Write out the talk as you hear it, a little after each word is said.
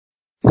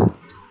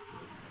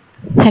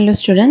Hello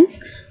students,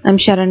 I'm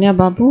Saranya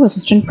Babu,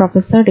 Assistant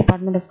Professor,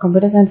 Department of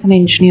Computer Science and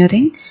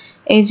Engineering,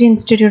 AJIET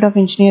Institute of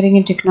Engineering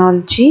and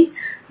Technology,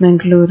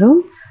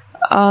 Mangaluru.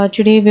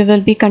 Today we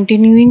will be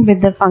continuing with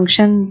the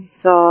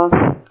functions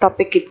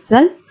topic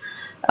itself.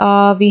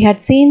 We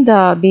had seen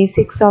the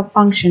basics of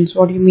functions,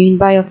 what do you mean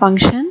by a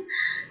function,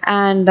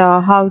 and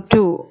how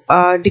to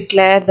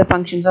declare the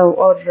functions or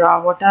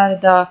what are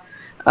the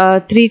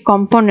three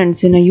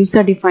components in a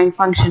user-defined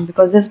function,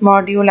 because this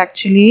module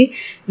actually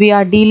we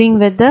are dealing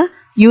with the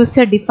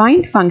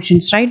user-defined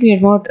functions, right? We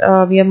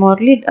are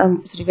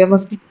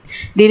mostly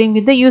dealing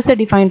with the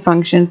user-defined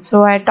functions.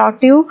 So I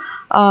taught you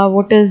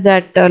what is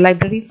that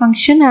library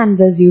function and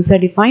this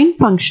user-defined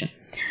function.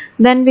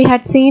 Then we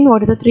had seen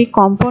what are the three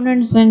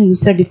components in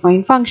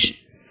user-defined function.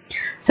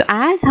 So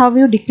as how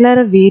you declare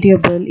a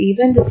variable,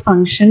 even this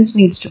functions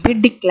needs to be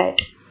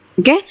declared.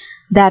 Okay,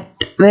 that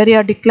where you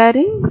are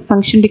declaring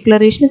function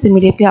declaration is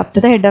immediately after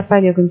the header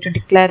file you are going to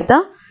declare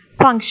the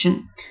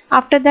function.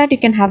 After that you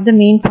can have the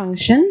main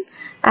function,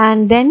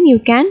 and then you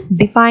can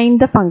define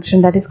the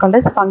function, that is called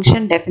as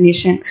function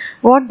definition.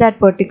 What that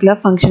particular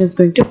function is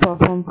going to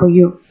perform for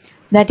you,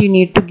 that you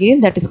need to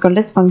give, that is called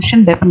as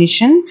function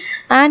definition.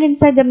 And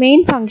inside the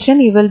main function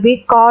you will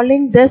be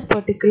calling this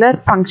particular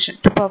function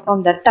to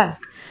perform that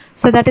task.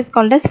 So that is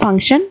called as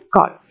function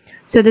call.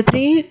 So the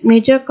three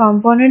major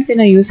components in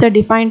a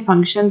user-defined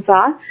functions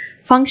are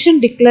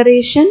function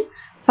declaration,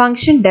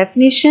 function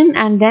definition,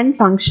 and then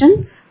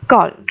function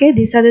call. Okay,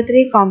 these are the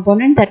three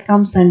components that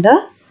comes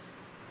under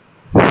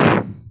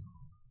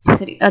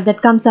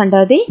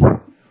the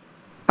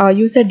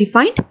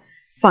user-defined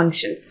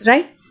functions,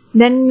 right?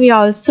 Then we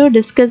also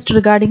discussed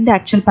regarding the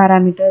actual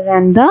parameters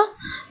and the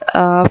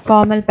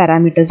formal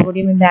parameters. What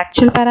do you mean by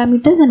actual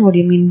parameters and what do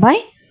you mean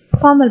by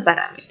formal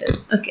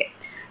parameters? Okay.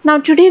 Now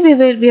today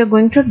we are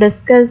going to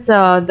discuss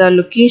the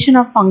location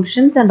of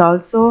functions and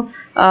also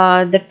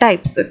the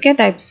types. Okay,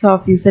 types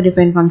of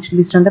user-defined function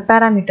based on the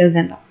parameters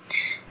and all.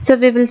 So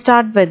we will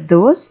start with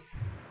those.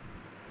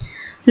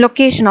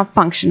 Location of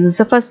functions is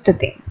the first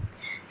thing.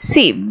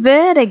 See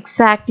where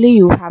exactly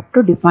you have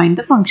to define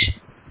the function.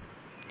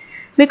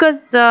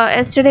 Because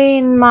yesterday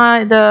in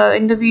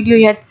the video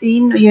you had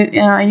seen,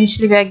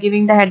 initially we are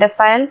giving the header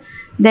file,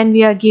 then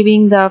we are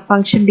giving the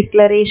function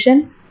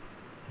declaration,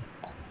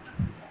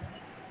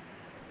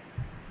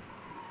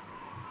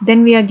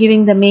 then we are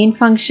giving the main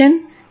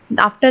function.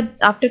 After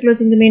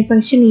closing the main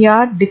function you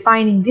are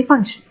defining the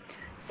function.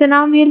 So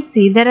now we will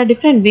see there are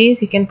different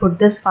ways you can put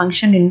this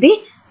function in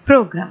the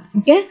program.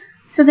 Okay,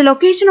 so the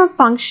location of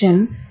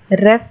function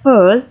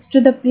refers to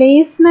the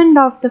placement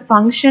of the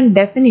function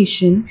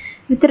definition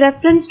with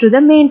reference to the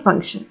main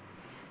function.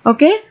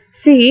 Okay,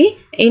 see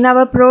in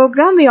our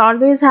program we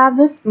always have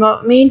this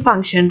main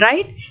function,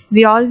 right?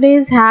 We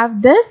always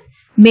have this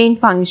main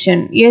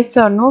function. Yes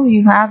or no,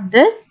 you have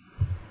this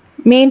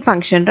main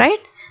function, right?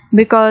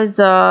 Because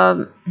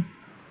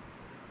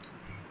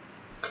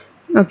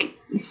okay,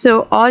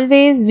 so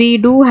always we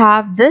do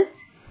have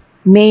this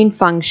main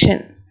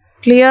function.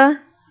 Clear?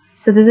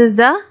 So this is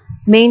the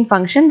main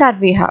function that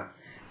we have,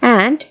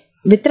 and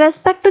with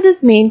respect to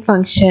this main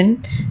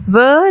function,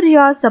 where you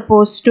are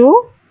supposed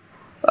to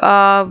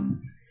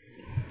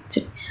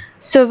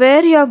so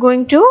where you are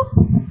going to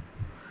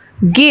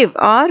give,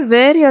 or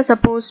where you are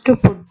supposed to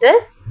put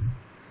this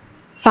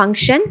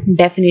function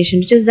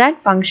definition, which is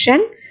that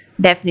function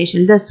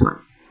definition, this one.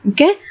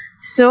 Okay,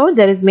 so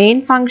there is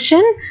main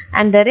function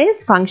and there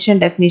is function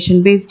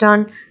definition. Based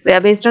on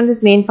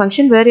this main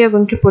function, where you are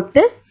going to put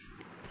this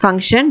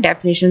function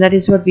definition, that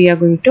is what we are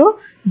going to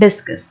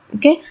discuss.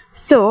 Okay,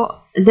 so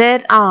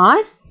there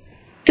are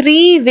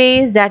three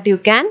ways that you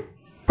can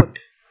put.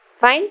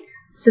 Fine.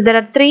 So there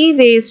are three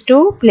ways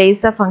to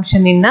place a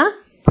function in a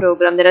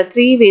program. There are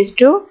three ways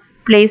to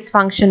place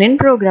function in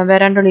program,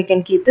 where and you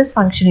can keep this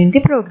function in the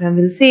program.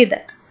 We'll see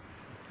that.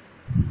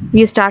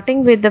 We are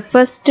starting with the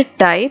first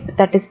type,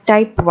 that is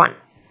type 1.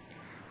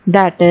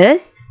 That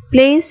is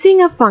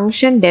placing a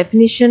function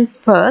definition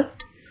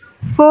first,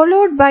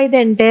 followed by the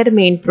entire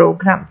main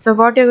program. So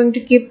what you're going to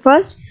keep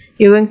first?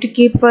 You're going to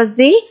keep first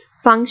the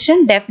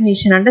function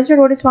definition. Understood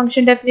what is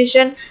function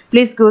definition?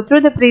 Please go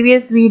through the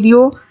previous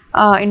video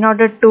in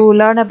order to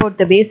learn about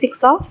the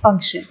basics of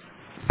functions.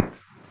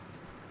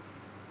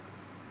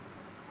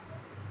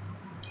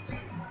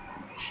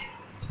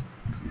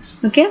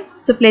 Okay,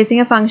 so placing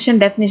a function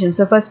definition.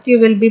 So first you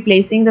will be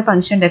placing the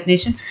function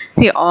definition.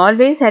 See,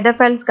 always header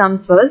files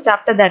comes first.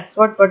 After that's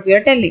what we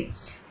are telling.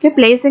 Okay,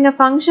 placing a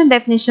function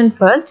definition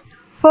first,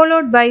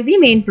 followed by the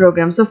main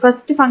program. So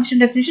first function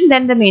definition,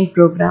 then the main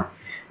program.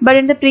 But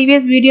in the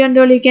previous video and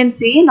all you can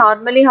see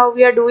normally how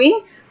we are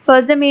doing,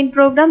 first the main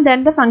program,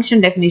 then the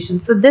function definition.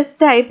 So this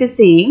type is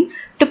saying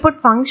to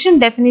put function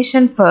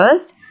definition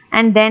first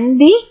and then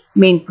the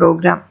main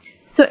program.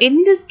 So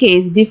in this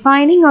case,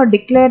 defining or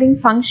declaring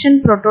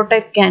function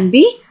prototype can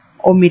be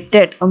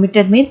omitted.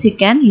 Omitted means you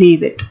can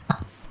leave it.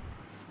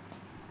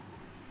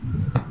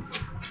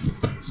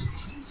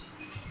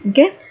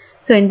 Okay,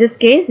 so in this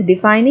case,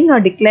 defining or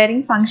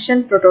declaring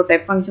function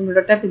prototype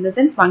in the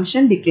sense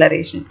function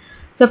declaration.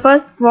 So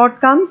first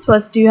what comes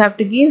first, you have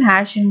to give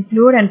hash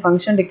include and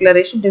function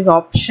declaration. It is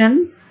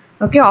option,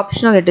 okay,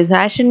 optional. It is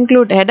hash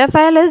include. Header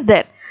file is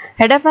there,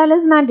 header file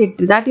is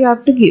mandatory, that you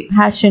have to give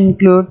hash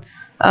include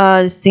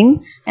this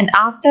thing. And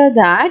after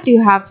that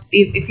you have,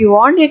 if you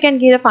want, you can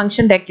give a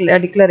function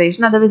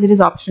declaration, otherwise it is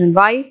optional.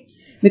 Why?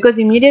 Because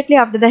immediately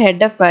after the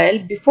header file,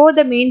 before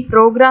the main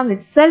program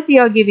itself,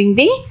 you are giving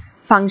the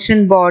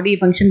function body.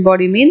 Function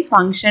body means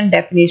function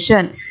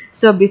definition.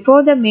 So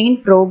before the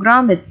main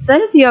program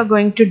itself, you are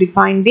going to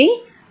define the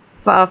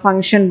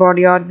function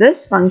body or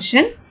this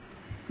function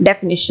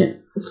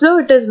definition. So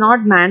it is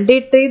not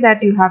mandatory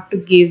that you have to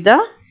give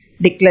the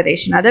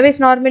declaration. Otherwise,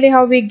 normally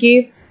how we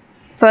give?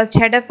 First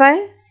header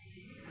file,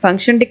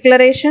 function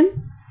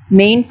declaration,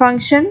 main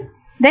function,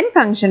 then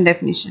function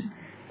definition.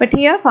 But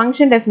here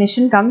function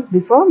definition comes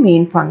before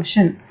main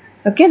function.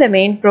 Okay, the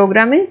main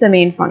program is the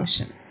main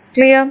function.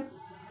 Clear?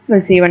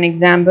 We'll see one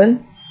example.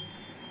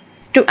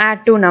 To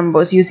add two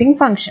numbers using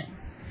function.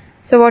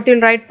 So what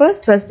you'll write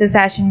first? First is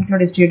hash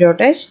include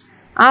history.h.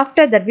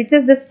 After that, which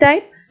is this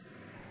type?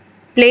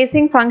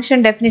 Placing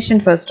function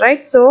definition first,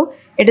 right? So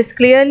it is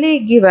clearly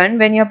given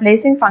when you are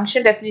placing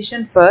function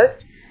definition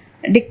first,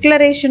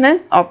 declaration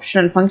is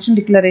optional. Function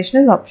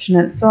declaration is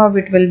optional. So how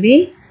it will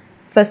be?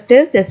 First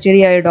is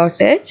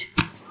stdio.h.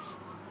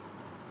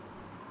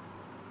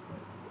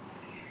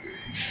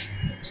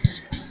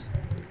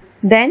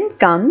 Then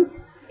comes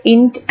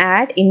int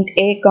add int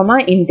a comma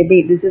int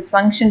b. This is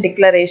function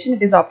declaration,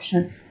 it is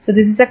optional. So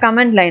this is a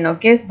command line,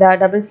 okay? So the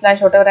double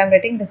slash whatever I am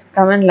writing, this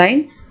command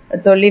line.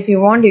 It's only if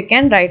you want you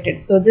can write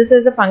it. So this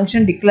is a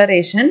function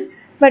declaration,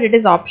 but it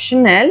is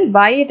optional.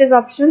 Why it is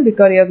optional?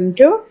 Because you are going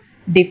to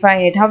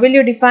define it. How will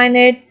you define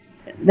it?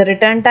 The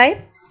return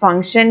type,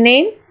 function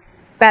name,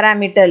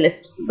 parameter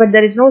list. But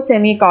there is no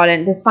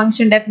semicolon. This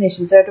function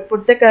definition. So you have to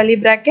put the curly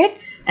bracket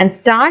and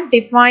start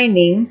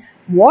defining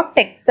what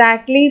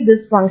exactly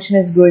this function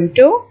is going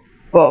to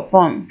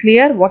perform.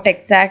 Clear? What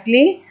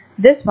exactly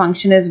this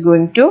function is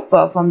going to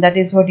perform. That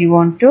is what you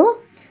want to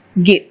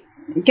give.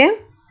 Okay.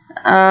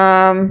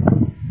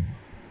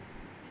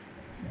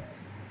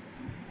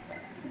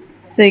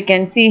 So you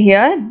can see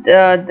here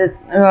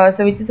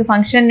so which is the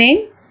function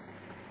name?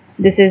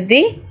 This is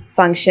the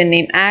function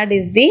name. Add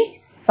is the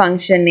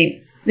function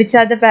name. Which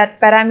are the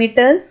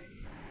parameters?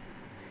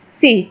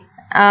 See,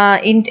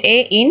 int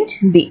a, int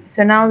b.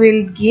 So now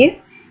we'll give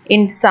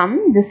int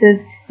sum. This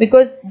is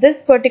because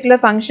this particular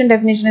function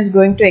definition is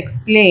going to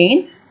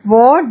explain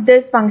what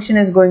this function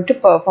is going to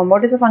perform.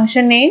 What is the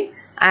function name?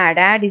 Add.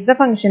 Add is the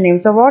function name.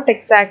 So what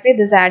exactly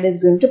this add is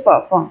going to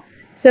perform?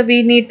 So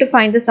we need to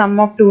find the sum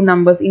of two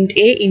numbers, int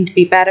a, int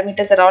b.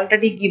 Parameters are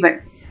already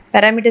given.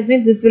 Parameters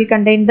means this will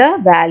contain the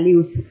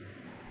values.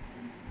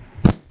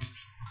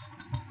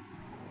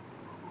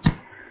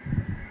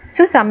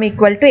 So sum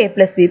equal to a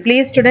plus b.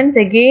 Please students,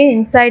 again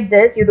inside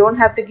this you don't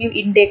have to give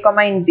int a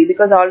comma int b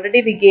because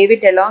already we gave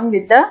it along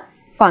with the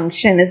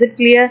function. Is it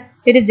clear?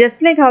 It is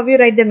just like how you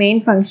write the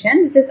main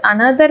function. This is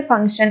another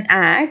function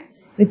add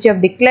which you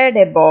have declared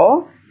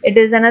above. It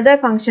is another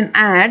function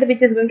add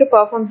which is going to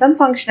perform some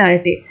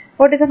functionality.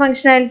 What is the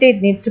functionality?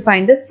 It needs to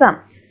find the sum.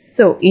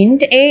 So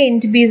int a,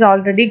 int b is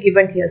already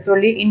given here. So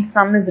only int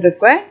sum is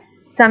required.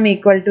 Sum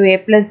equal to a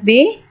plus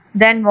b.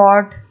 Then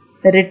what?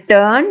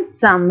 Return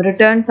sum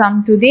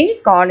to the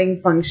calling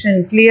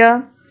function.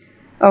 Clear?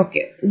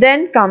 Okay.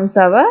 Then comes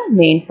our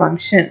main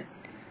function.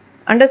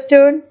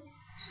 Understood?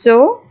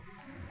 So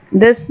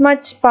this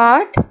much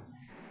part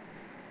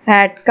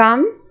had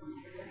come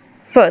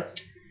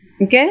first.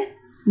 Okay.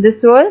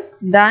 This was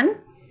done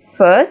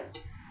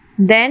first.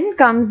 Then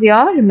comes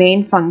your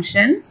main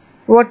function.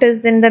 What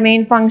is in the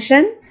main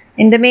function?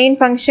 In the main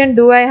function,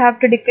 do I have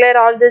to declare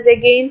all this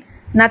again?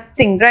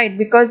 Nothing, right?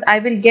 Because I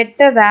will get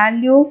the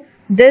value.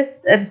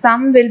 This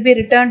sum will be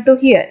returned to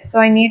here. So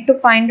I need to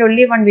find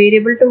only one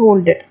variable to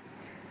hold it.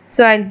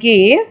 So I'll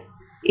give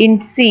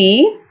int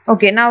c.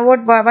 Okay, now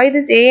why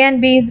this a and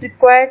b is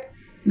required?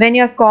 When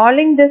you are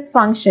calling this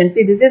function,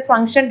 see this is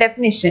function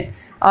definition.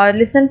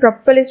 Listen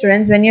properly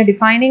students, when you are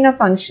defining a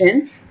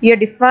function, you are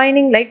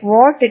defining like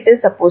what it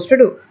is supposed to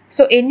do.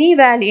 So any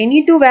value,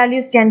 any two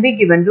values can be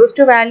given. Those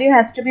two values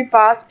has to be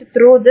passed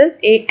through this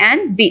a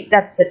and b.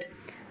 That's it.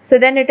 So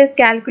then it is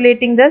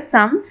calculating the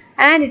sum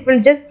and it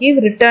will just give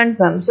return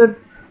sum. So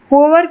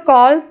whoever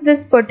calls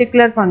this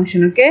particular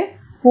function, okay,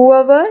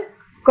 whoever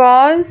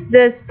calls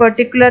this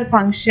particular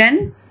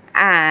function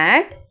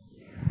add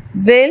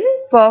will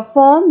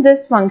perform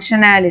this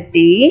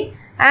functionality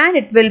and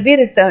it will be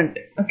returned.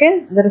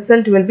 Okay, the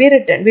result will be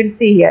returned. We'll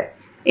see here.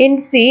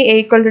 Int c, a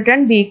equal to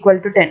 10, b equal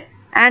to 10.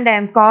 And I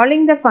am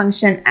calling the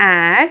function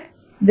add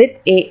with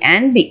a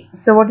and b.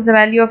 So what is the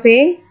value of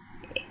a?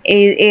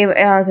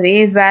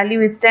 A's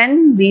value is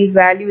 10, b's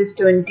value is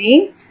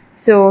 20.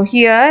 So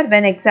here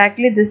when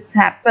exactly this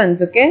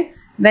happens, okay,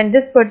 when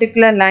this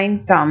particular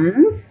line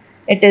comes,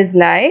 it is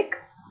like,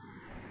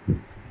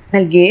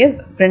 I'll give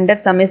printf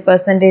sum is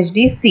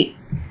 %dc.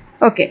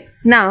 Okay,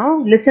 now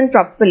listen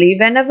properly.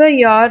 Whenever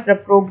your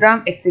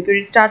program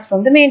executes, it starts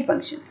from the main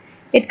function.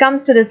 It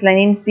comes to this line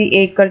in C,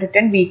 a equal to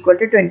 10, b equal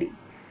to 20.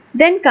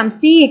 Then comes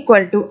C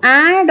equal to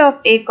add of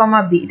a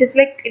comma b.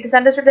 It is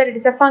understood that it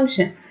is a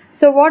function.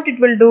 So what it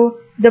will do,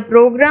 the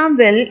program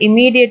will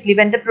immediately,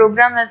 when the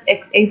program is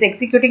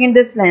executing in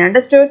this line,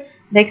 understood,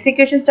 the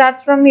execution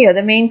starts from here,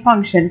 the main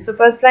function. So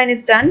first line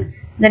is done,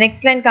 the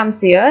next line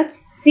comes here.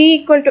 C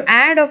equal to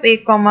add of a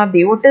comma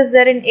b. What is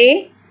there in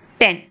A?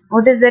 10.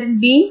 What is there in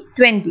B?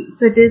 20.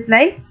 So it is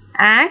like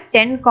add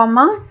 10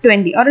 comma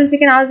 20, or else you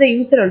can ask the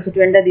user also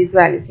to enter these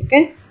values.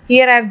 Okay,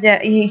 here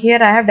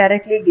I have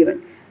directly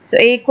given. So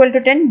A equal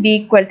to 10,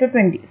 B equal to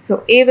 20.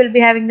 So A will be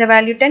having the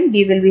value 10,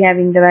 B will be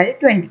having the value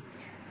 20.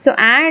 So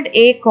add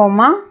A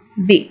comma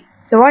B.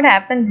 So what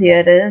happens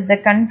here is the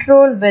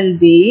control will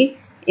be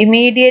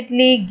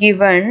immediately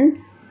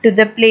given to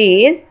the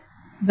place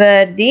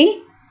where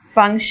the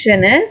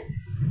function is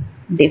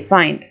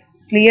defined.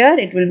 Clear?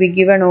 It will be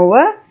given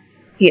over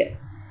here.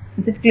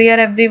 Is it clear,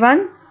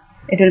 everyone?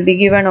 It will be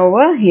given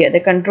over here.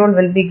 The control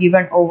will be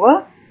given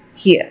over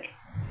here.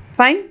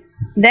 Fine.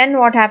 Then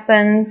what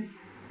happens?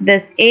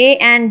 This A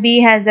and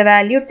B has the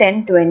value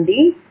 10,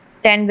 20.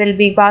 10 will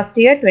be passed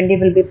here, 20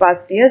 will be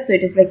passed here. So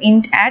it is like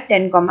int add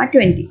 10 comma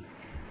 20.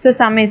 So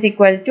sum is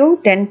equal to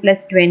 10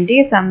 plus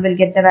 20. Sum will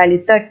get the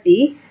value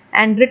 30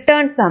 and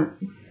return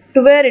sum.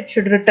 To where it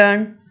should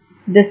return?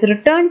 This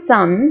return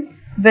sum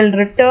will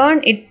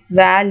return its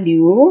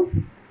value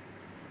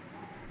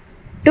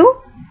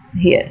to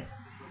here.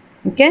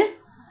 Okay,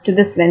 to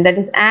this line, that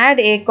is add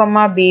a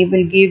comma b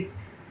will give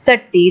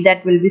 30,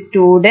 that will be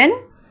stored in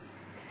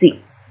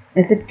C.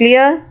 Is it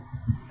clear?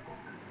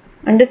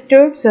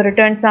 Understood? So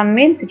return sum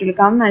means it will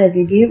come and it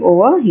will give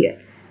over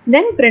here.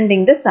 Then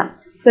printing the sum.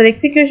 So the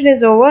execution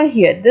is over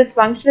here. This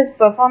function is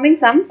performing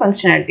some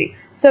functionality.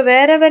 So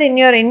wherever in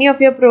your any of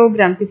your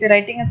programs, if you are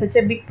writing such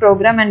a big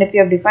program and if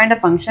you have defined a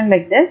function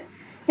like this,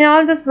 in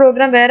all this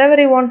program, wherever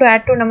you want to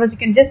add two numbers, you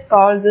can just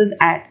call this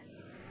add.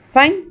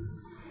 Fine.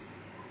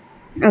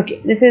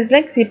 Okay, this is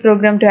like C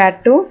program to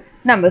add two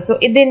numbers. So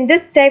in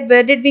this type,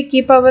 where did we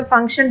keep our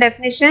function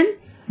definition?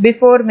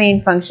 Before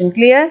main function.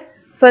 Clear?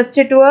 First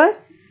it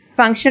was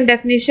function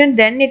definition,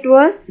 then it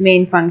was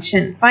main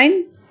function.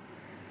 Fine.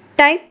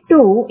 Type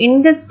 2,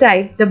 in this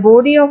type, the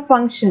body of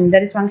function,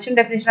 that is function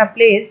definition, are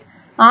placed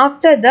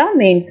after the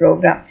main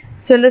program.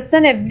 So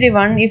listen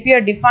everyone, if you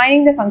are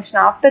defining the function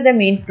after the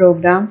main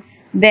program,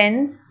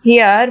 then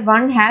here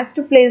one has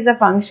to place the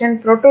function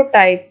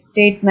prototype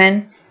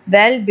statement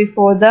well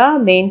before the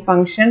main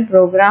function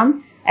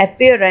program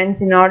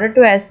appearance in order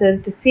to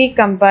assist C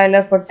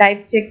compiler for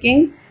type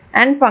checking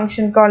and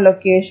function call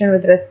location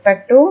with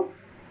respect to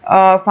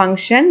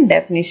function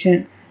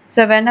definition.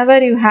 So whenever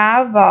you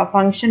have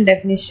function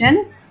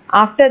definition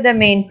after the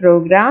main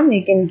program,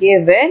 you can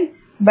give it,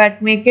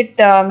 but make it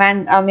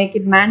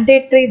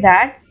mandatory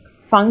that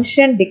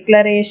function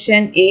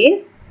declaration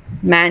is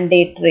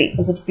mandatory.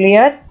 Is it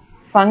clear?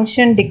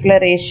 Function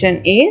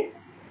declaration is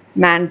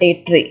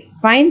mandatory.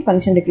 Fine,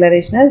 function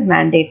declaration is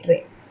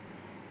mandatory.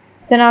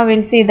 So now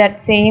we'll see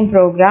that same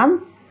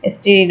program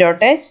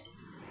std.h.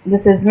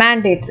 This is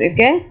mandatory.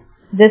 Okay,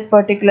 this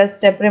particular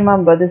step,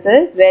 remember, this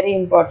is very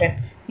important.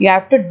 You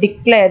have to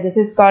declare. This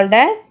is called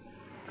as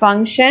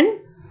function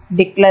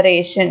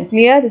declaration.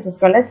 Clear? This is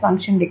called as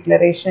function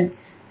declaration.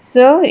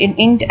 So in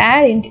int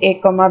add int a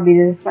comma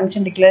b, this is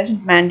function declaration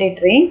is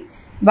mandatory.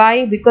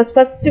 Why? Because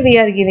first we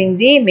are giving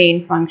the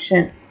main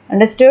function.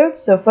 Understood?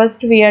 So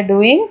first we are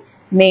doing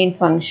main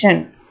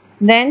function.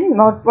 Then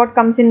what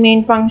comes in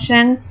main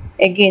function?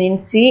 Again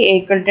in C,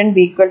 a equal to 10,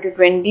 b equal to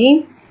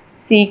 20,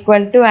 C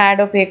equal to add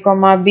of a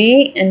comma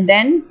b, and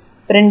then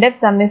printf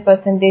sum is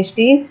percentage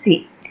t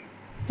C.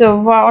 So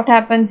what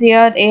happens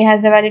here? A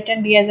has a value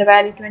 10, B has a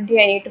value 20.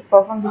 I need to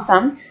perform the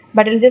sum,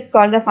 but I'll just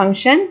call the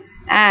function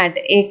add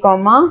a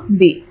comma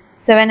b.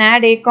 So when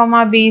add a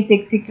comma b is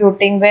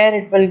executing, where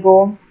it will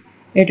go?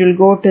 It will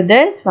go to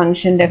this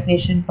function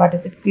definition part.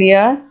 Is it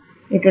clear?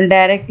 It will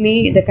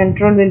directly, the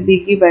control will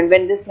be given.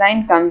 When this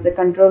line comes, the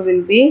control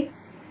will be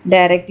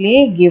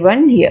directly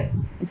given here.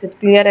 Is it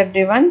clear,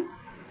 everyone?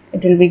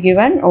 It will be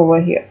given over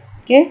here.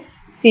 Okay.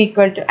 C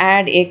equal to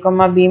add a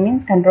comma b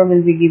means control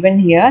will be given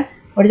here.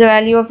 What is the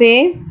value of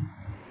A?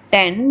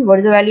 10. What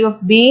is the value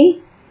of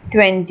B?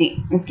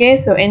 20. Okay,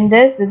 so in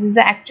this is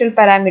the actual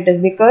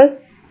parameters, because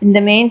in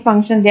the main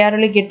function they are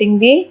only getting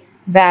the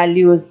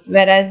values,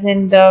 whereas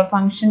in the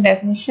function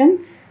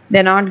definition they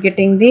are not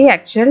getting the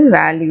actual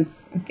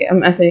values. Okay,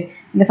 sorry,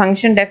 in the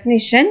function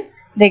definition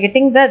they are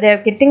getting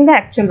the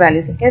actual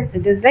values. Okay,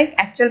 it is like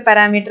actual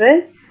parameter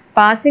is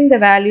passing the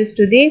values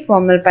to the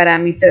formal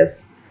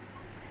parameters.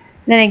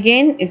 Then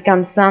again it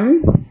comes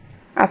sum.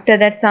 After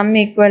that, sum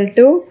equal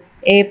to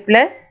a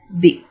plus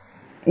b.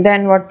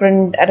 Then what?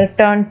 Print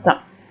return sum.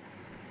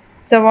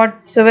 So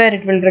where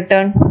it will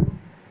return?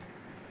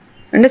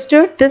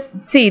 Understood?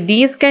 See,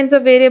 these kinds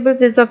of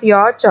variables is of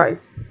your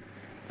choice.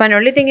 But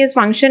only thing is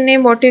function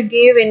name what you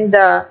give in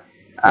the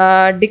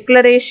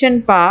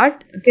declaration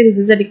part. Okay, this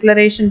is the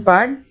declaration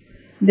part.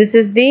 This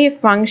is the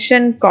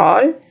function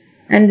call,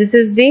 and this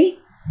is the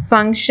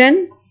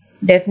function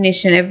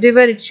definition.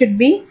 Everywhere it should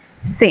be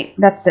same.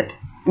 That's it.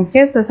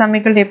 Okay, so sum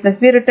equal to a plus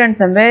b, return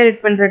sum. Where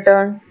it will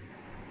return?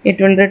 it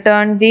will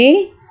return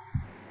the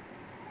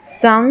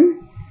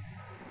sum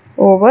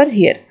over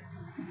here.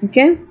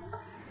 Okay,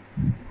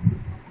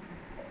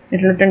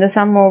 it will return the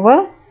sum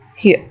over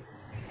here.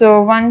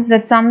 So once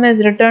that sum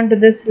is returned to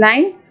this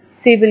line,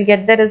 C will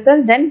get the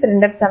result. Then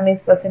printf sum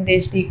is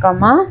 %d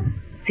comma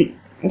C.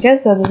 Okay,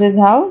 so this is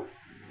how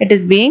it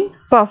is being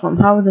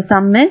performed, how the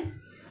sum is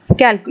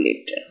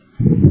calculated.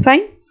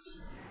 Fine.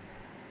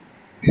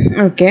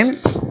 Okay,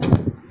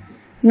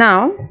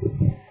 now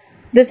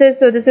this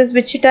is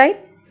which type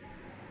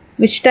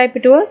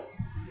it was?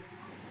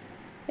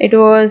 It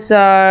was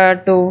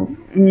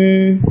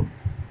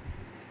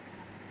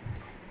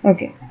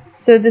okay,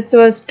 so this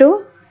was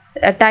to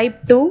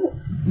type 2,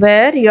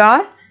 where you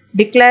are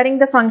declaring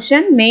the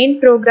function. Main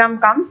program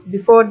comes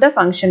before the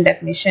function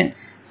definition,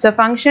 so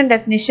function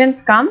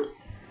definitions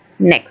comes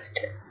next.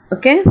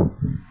 Okay,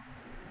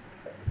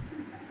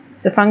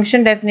 so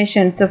function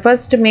definition, so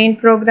first main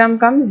program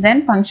comes,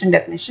 then function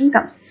definition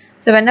comes.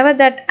 So whenever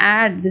that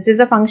add, this is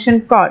a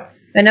function call,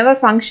 whenever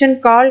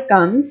function call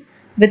comes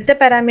with the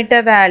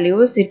parameter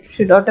values, it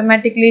should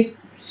automatically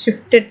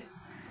shift its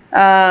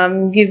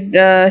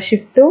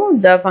shift to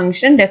the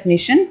function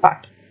definition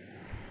part.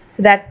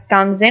 So that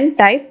comes in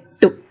type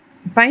 2.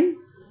 Fine.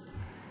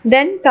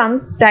 Then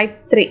comes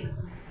type 3.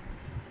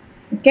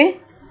 Okay,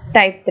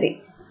 type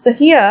 3. So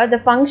here the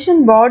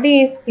function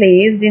body is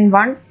placed in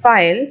one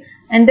file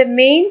and the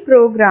main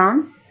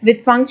program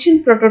with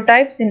function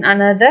prototypes in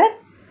another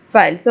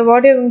file. So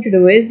what you are going to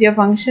do is your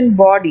function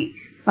body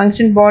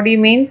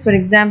means, for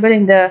example,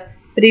 in the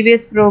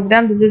previous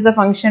program, this is a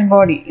function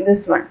body,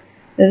 this one,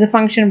 this is a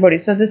function body.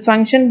 So this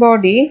function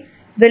body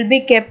will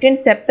be kept in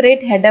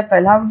separate header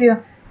file. How do you,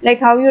 like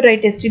how you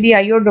write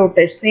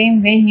stdio.h,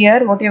 same way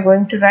here what you are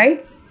going to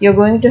write, you are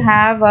going to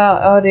have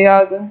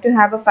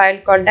a file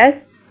called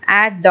as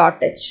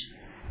add.h.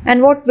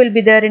 And what will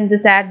be there in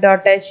this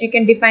add.h? You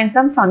can define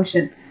some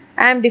function.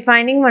 I am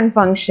defining one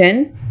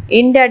function,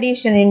 int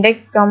addition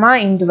index comma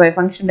int y,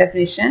 function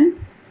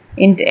definition,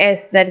 int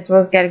s, that is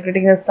was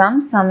calculating the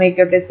sum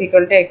equal to s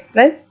equal to x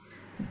plus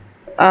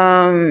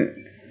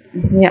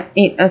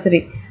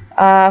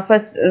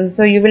first,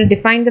 so you will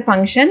define the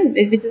function,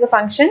 which is a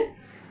function,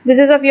 this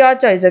is of your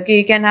choice. Okay,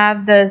 you can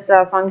have this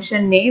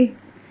function name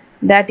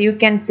that you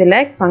can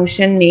select,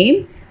 function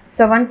name.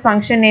 So once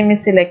function name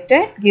is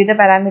selected, give the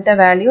parameter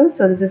value.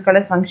 So this is called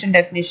as function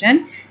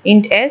definition,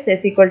 int s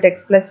equal to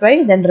x plus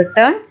y, then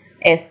return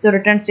s. So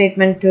return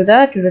statement to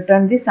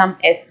return the sum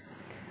s.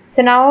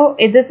 So now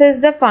this is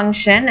the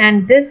function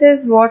and this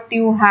is what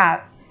you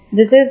have.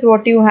 This is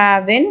what you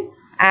have in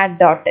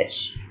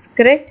add.h.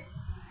 Correct?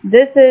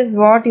 This is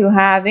what you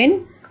have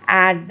in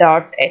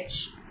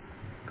add.h.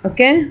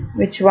 Okay,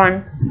 which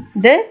one?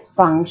 This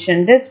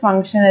function. This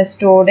function is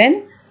stored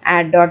in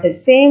add.h.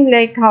 Same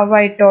like how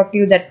I taught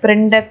you that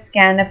printf,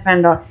 scanf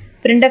and all.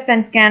 Printf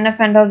and scanf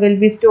and all will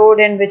be stored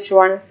in which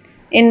one?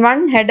 In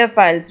one header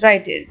files,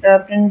 right?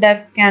 The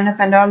printf, scanf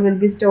and all will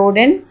be stored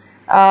in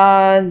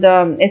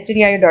the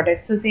stdio.h.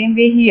 So same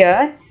way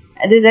here,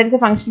 there is a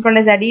function called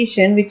as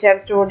addition which I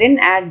have stored in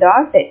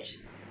add.h.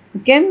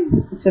 Okay,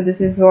 so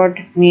this is what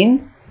it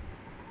means.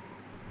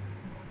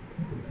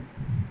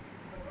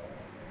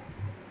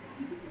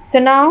 So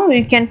now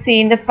you can see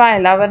in the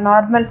file, our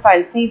normal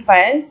file, C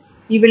file,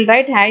 you will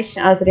write hash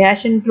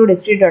include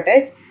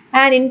stdio.h,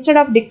 and instead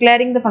of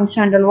declaring the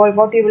function undervoid,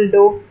 what you will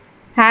do?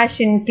 Hash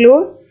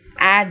include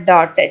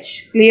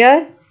add.h.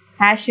 Clear?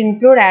 Hash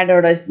include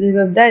add.h.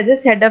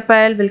 This header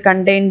file will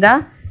contain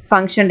the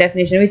function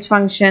definition. Which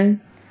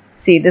function?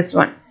 See this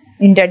one,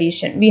 int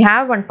addition. We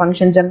have one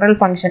function, general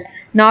function.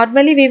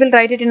 Normally we will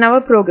write it in our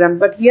program,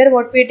 but here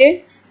what we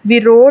did, we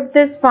wrote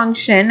this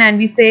function and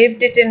we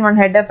saved it in one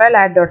header file,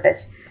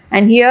 add.h.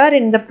 And here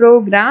in the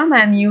program,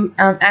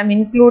 I'm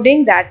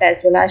including that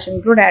as well, hash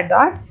include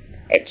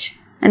add.h.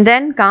 And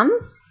then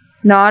comes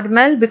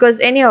normal, because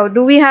anyhow,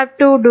 do I have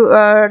to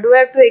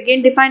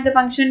again define the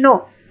function?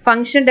 No,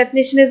 function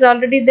definition is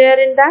already there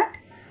in that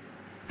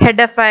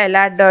header file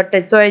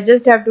add.h. So I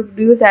just have to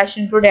use hash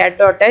include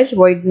add.h,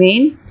 void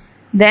main,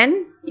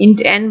 then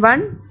int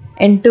n1,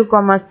 n2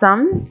 comma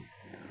sum,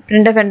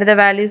 printf enter the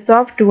values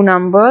of two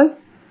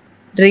numbers,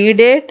 read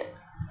it,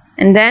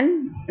 and then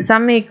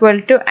sum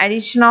equal to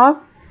addition of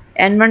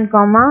n1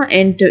 comma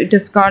n2. It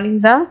is calling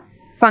the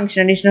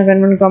function addition of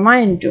n1 comma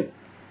n2.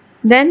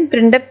 Then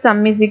printf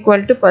sum is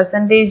equal to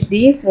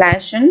 %d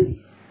slash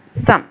n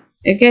sum.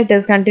 Okay, it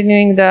is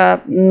continuing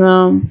the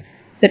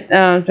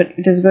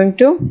it is going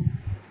to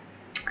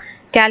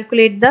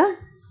calculate the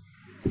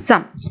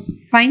sum.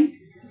 Fine.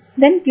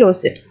 Then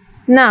close it.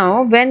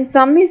 Now when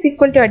sum is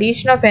equal to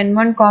addition of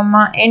n1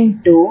 comma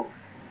n2,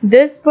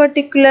 this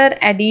particular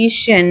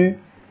addition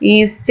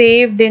is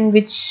saved in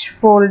which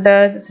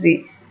folder?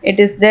 It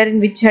is there in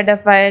which header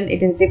file?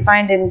 It is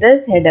defined in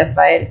this header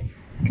file.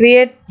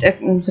 Clear?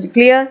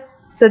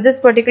 So this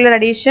particular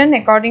addition,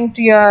 according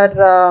to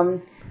your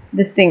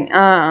this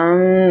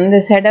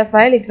header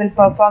file, it will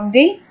perform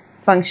the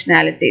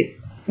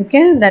functionalities.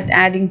 Okay, that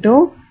adding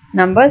two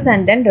numbers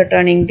and then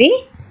returning the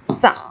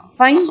sum.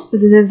 Fine. So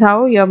this is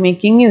how you are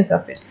making use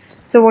of it.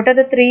 So what are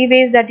the three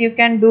ways that you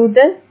can do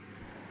this?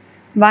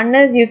 One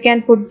is you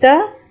can put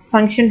the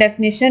function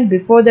definition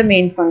before the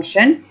main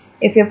function.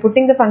 If you are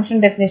putting the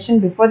function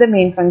definition before the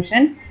main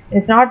function,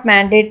 it's not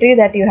mandatory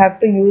that you have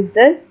to use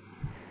this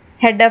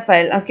header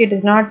file. Okay, it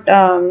is not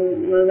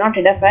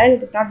header file.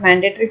 It is not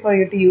mandatory for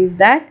you to use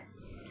that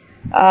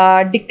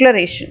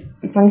declaration,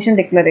 function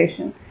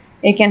declaration.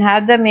 You can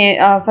have the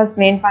first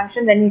main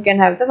function, then you can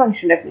have the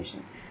function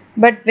definition.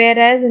 But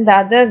whereas in the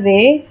other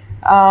way,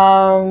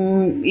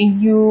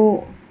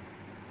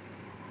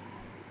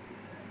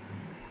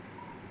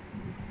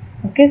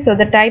 okay, so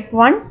the type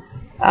 1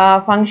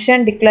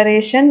 function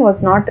declaration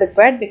was not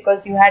required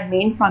because you had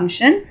main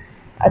function.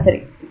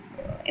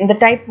 In the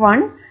type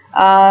 1,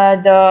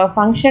 the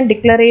function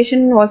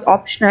declaration was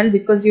optional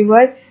because you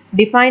were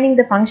defining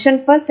the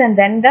function first and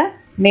then the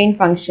main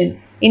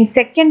function. In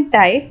second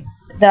type,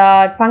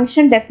 the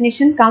function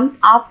definition comes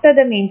after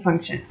the main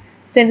function.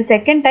 So in the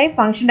second type,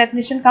 function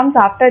definition comes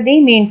after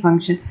the main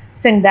function.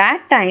 So in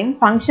that time,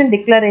 function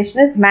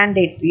declaration is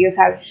mandatory. You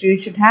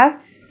should have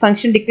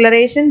function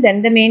declaration,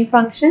 then the main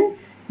function,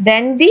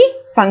 then the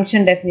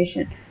function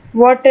definition.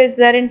 What is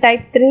there in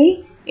type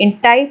 3? In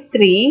type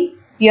 3,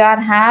 you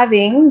are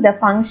having the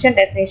function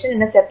definition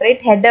in a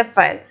separate header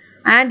file,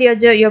 and you're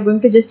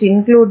going to just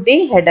include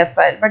the header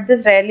file. But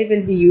this rarely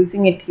will be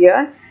using it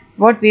here.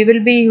 What we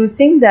will be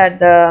using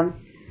the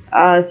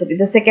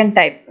second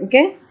type.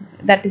 Okay,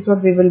 that is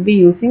what we will be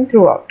using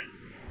throughout.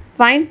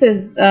 Fine. So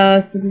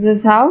this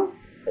is how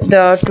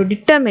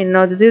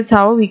this is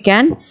how we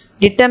can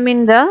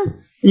determine the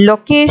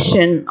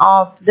location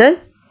of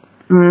this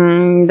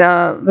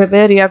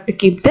where you have to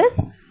keep this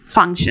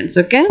functions.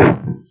 Okay,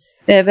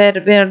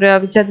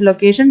 which are the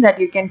location that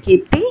you can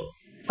keep the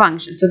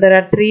function. So there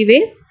are three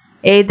ways: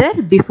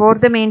 either before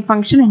the main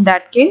function, in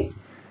that case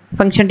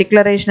function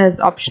declaration is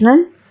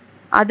optional.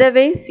 Other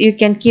ways, you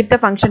can keep the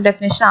function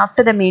definition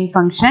after the main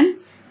function.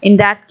 In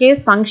that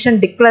case, function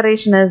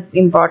declaration is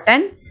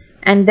important.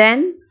 And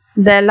then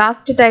the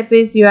last type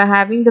is you are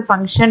having the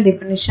function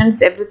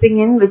definitions, everything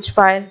in which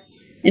file?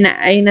 In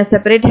a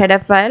separate header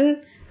file,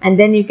 and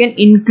then you can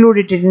include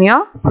it in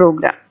your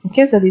program.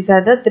 Okay, so these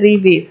are the three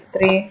ways,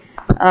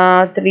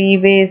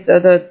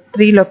 the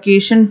three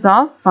locations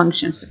of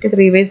functions. Okay,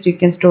 three ways you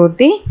can store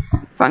the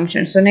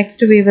function. So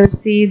next we will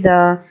see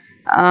the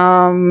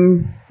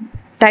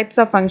types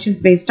of functions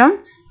based on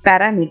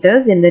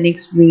parameters in the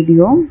next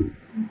video.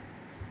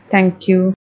 Thank you.